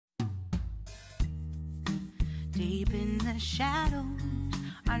Deep in the shadows,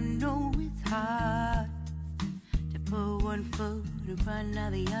 I know it's hard to put one foot in front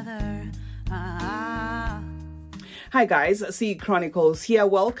of the other. Hi guys, C Chronicles here.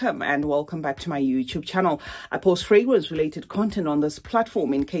 Welcome back to my YouTube channel. I post fragrance related content on this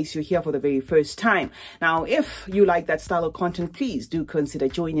platform in case you're here for the very first time. Now, if you like that style of content, please do consider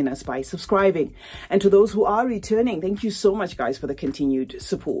joining us by subscribing. And to those who are returning, thank you so much guys for the continued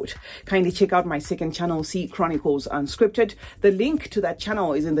support. Kindly check out my second channel, C Chronicles Unscripted. The link to that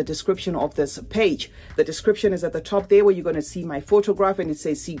channel is in the description of this page. The description is at the top there where you're going to see my photograph and it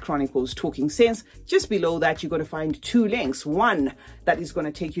says C Chronicles-Talking Sense. Just below that, you're going to find two links. One that is going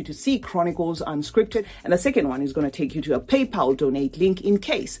to take you to C Chronicles Unscripted, and the second one is going to take you to a PayPal donate link in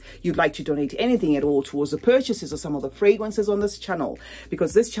case you'd like to donate anything at all towards the purchases of some of the fragrances on this channel,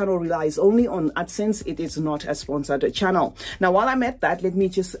 because this channel relies only on AdSense. It is not a sponsored channel. Now, while I'm at that, let me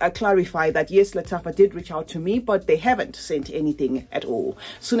just clarify that yes, Latafa did reach out to me, but they haven't sent anything at all.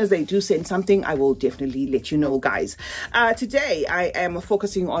 As soon as they do send something, I will definitely let you know, guys. Today I am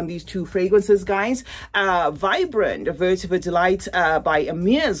focusing on these two fragrances, guys. Vibrant Vetiver Delight by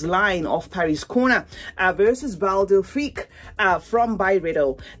Emir's line of Paris Corner versus Baldo Freak from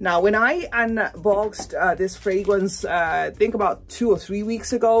Byredo. Now, when I unboxed this fragrance, I think about 2 or 3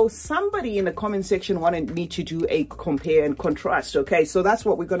 weeks ago, somebody in the comment section wanted me to do a compare and contrast. Okay, so that's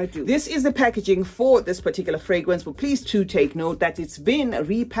what we're going to do. This is the packaging for this particular fragrance, but please do take note that it's been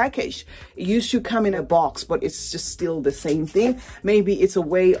repackaged. It used to come in a box, but it's just still the same thing. Maybe it's a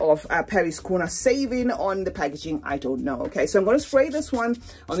way of Paris Corner saving on the packaging. I don't know. Okay, so I'm going to spray this one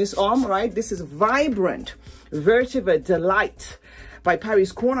on this arm, right? This is Vibrant Vetiver Delight by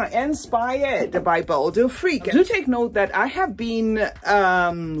Paris Corner, inspired by Baldo Freak. Do take note that I have been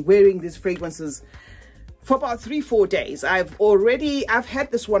wearing these fragrances for about 3-4 days. I've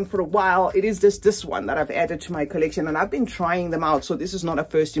had this one for a while. It is this one that I've added to my collection, and I've been trying them out, so this is not a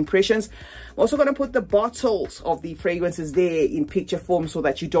first impressions. I'm also going to put the bottles of the fragrances there in picture form so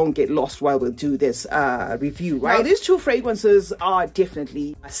that you don't get lost while we do this review, right? Now, these two fragrances are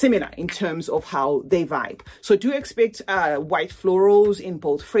definitely similar in terms of how they vibe. So do expect white florals in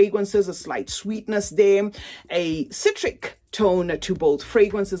both fragrances, a slight sweetness there, a citric tone to both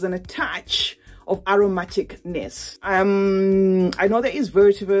fragrances, and a touch of aromaticness. I know there is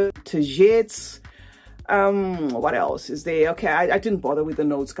Vetiver, Tagettes. What else is there? Okay, I didn't bother with the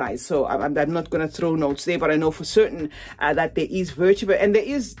notes, guys, so I'm not going to throw notes there, but I know for certain that there is Vetiver, and there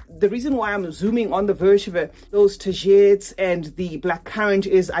is, the reason why I'm zooming on the Vetiver, those Tagettes and the blackcurrant,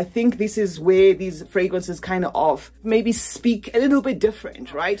 is I think this is where these fragrances kind of maybe speak a little bit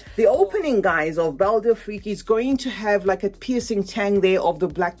different, right? The opening, guys, of Baldo Freak is going to have like a piercing tang there of the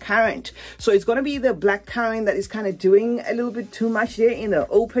blackcurrant, so it's going to be the blackcurrant that is kind of doing a little bit too much there in the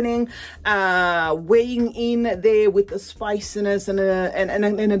opening, weighing in there with the spiciness and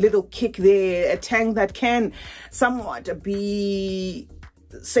a little kick there, a tang that can somewhat be,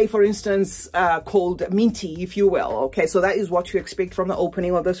 say for instance, called minty, if you will. Okay, so that is what you expect from the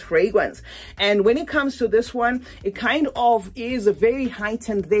opening of this fragrance. And when it comes to this one, it kind of is very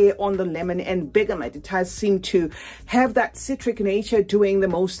heightened there on the lemon and bergamot. It has seemed to have that citric nature doing the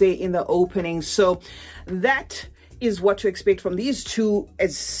most there in the opening. So that is what to expect from these two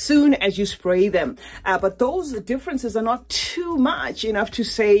as soon as you spray them. But those differences are not too much enough to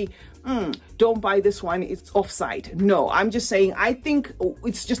say, don't buy this one, it's offside. No, I'm just saying, I think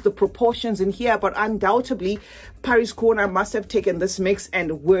it's just the proportions in here, but undoubtedly Paris Corner must have taken this mix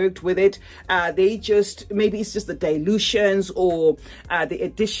and worked with it. They just, maybe it's just the dilutions or the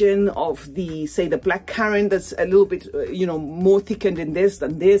addition of the, say, the blackcurrant that's a little bit, you know, more thickened in this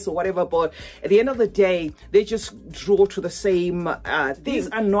than this or whatever. But at the end of the day, they just draw to the same thing. These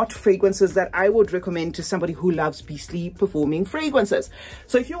are not fragrances that I would recommend to somebody who loves beastly performing fragrances.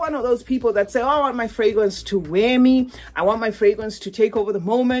 So if you're one of those people that say, oh, I want my fragrance to wear me, I want my fragrance to take over the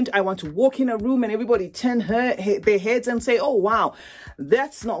moment, I want to walk in a room and everybody turn their heads and say, oh wow,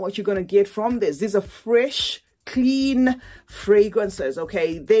 that's not what you're going to get from this. These are fresh, clean fragrances.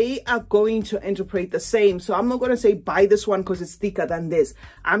 Okay, they are going to interpret the same. So I'm not going to say buy this one because it's thicker than this.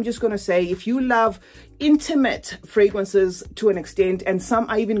 I'm just going to say if you love intimate fragrances to an extent, and some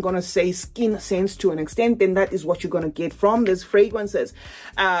are even going to say skin scents to an extent, then that is what you're going to get from these fragrances.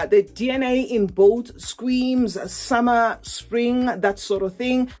 The DNA in both screams summer, spring, that sort of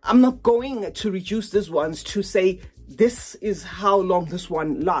thing. I'm not going to reduce these ones to say this is how long this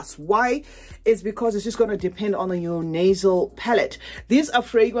one lasts. Why? It's because it's just going to depend on your nasal palette. These are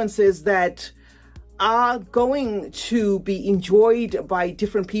fragrances that are going to be enjoyed by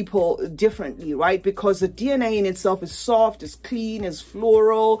different people differently, right? Because the DNA in itself is soft, it's clean, it's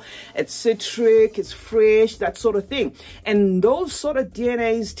floral, it's citric, it's fresh, that sort of thing. And those sort of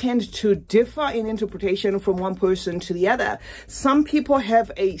DNAs tend to differ in interpretation from one person to the other. Some people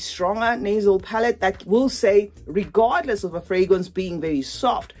have a stronger nasal palate that will say, regardless of a fragrance being very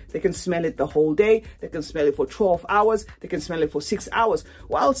soft, they can smell it the whole day, they can smell it for 12 hours, they can smell it for 6 hours,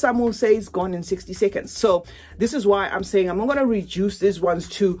 while some will say it's gone in 60 seconds. So this is why I'm saying I'm not going to reduce these ones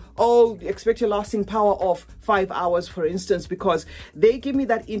to, oh, expect your lasting power of 5 hours, for instance, because they give me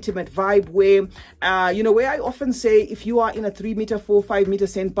that intimate vibe where, where I often say, if you are in a 3 meter, 4, 5 meter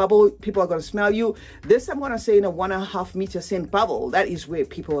scent bubble, people are going to smell you. This I'm going to say in a 1.5 meter scent bubble, that is where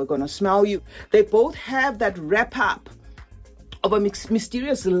people are going to smell you. They both have that wrap up of a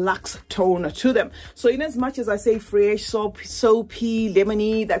mysterious luxe tone to them. So in as much as I say fresh, soapy,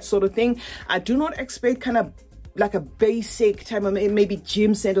 lemony, that sort of thing, I do not expect kind of like a basic type of maybe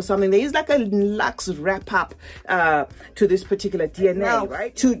gym scent or something. There is like a luxe wrap up to this particular DNA, now,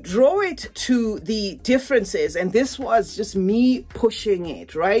 right? To draw it to the differences, and this was just me pushing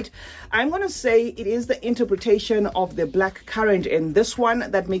it, right? I'm going to say it is the interpretation of the black currant in this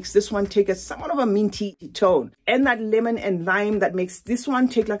one that makes this one take a somewhat of a minty tone, and that lemon and lime that makes this one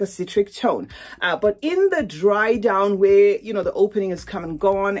take like a citric tone. But in the dry down where, the opening is come and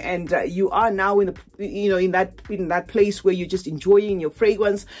gone, and you are now in the, in that place where you're just enjoying your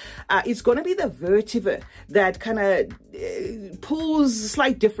fragrance, it's going to be the Vetiver that kind of pulls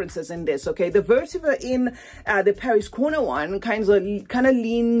slight differences in this. Okay, the Vetiver in the Paris Corner one kind of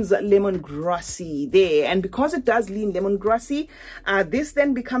leans lemongrassy there, and because it does lean lemongrassy, this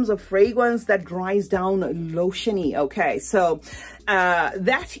then becomes a fragrance that dries down lotiony. Okay, so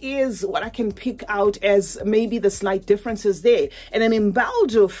that is what I can pick out as maybe the slight differences there. And then in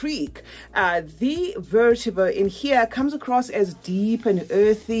Baldo Freak, the Vetiver in here comes across as deep and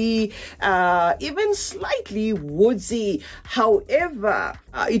earthy, even slightly woodsy. However,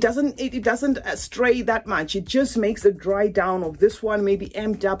 it doesn't stray that much. It just makes the dry down of this one maybe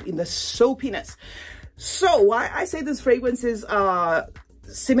amped up in the soapiness. So why I say these fragrances are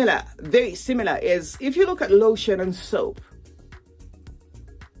similar, very similar, is if you look at lotion and soap,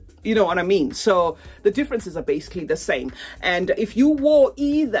 you know what I mean? So the differences are basically the same. And if you wore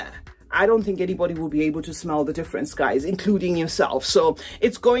either, I don't think anybody will be able to smell the difference, guys, including yourself. So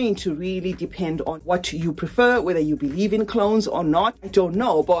it's going to really depend on what you prefer, whether you believe in clones or not. I don't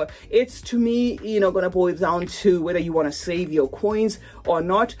know, but it's, to me, going to boil down to whether you want to save your coins or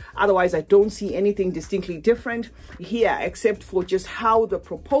not. Otherwise, I don't see anything distinctly different here, except for just how the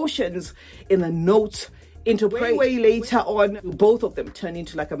proportions in the notes interpret way later on. Both of them turn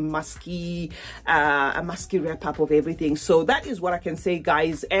into like a musky wrap up of everything. So that is what I can say,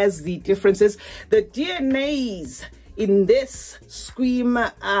 guys, as the differences. The DNAs in this scream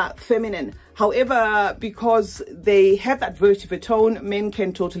feminine. However, because they have that Vetiver tone, men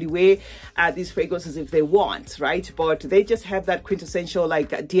can totally wear these fragrances if they want, right? But they just have that quintessential like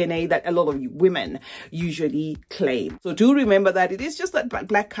DNA that a lot of women usually claim. So do remember that it is just that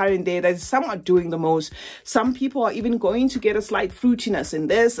black currant there that is somewhat doing the most. Some people are even going to get a slight fruitiness in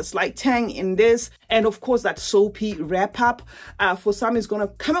this, a slight tang in this, and of course that soapy wrap up. For some is going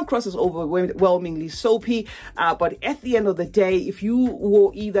to come across as overwhelmingly soapy, but at the end of the day, if you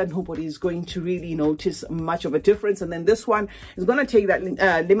wore either, nobody is going to really notice much of a difference. And then this one is going to take that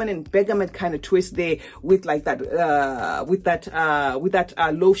lemon and bergamot kind of twist there with like that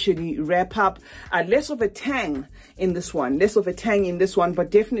lotiony wrap up. Less of a tang in this one,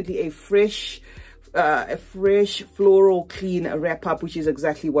 but definitely a fresh floral clean wrap up, which is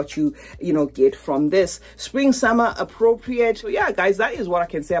exactly what you get from this. Spring summer appropriate. So yeah, guys, that is what I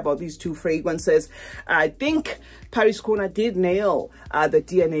can say about these two fragrances. I think Paris Corner did nail the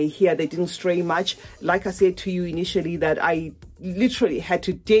DNA here. They didn't stray much. Like I said to you initially, that I literally had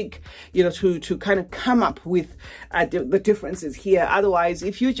to dig, to kind of come up with the differences here. Otherwise,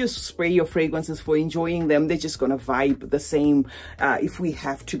 if you just spray your fragrances for enjoying them, they're just going to vibe the same, if we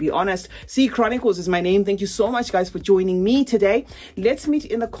have to be honest. CeeChronicles is my name. Thank you so much, guys, for joining me today. Let's meet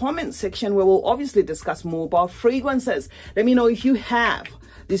in the comment section where we'll obviously discuss more about fragrances. Let me know if you have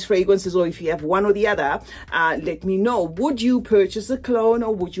these fragrances, or if you have one or the other. Let me know. Would you purchase a clone,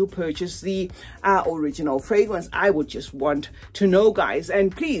 or would you purchase the original fragrance? I would just want to know, guys.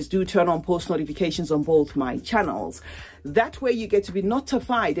 And please do turn on post notifications on both my channels. That way you get to be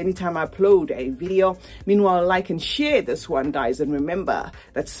notified anytime I upload a video. Meanwhile, like and share this one, guys, and remember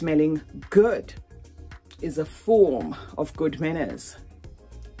that smelling good is a form of good manners.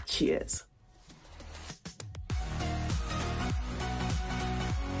 Cheers.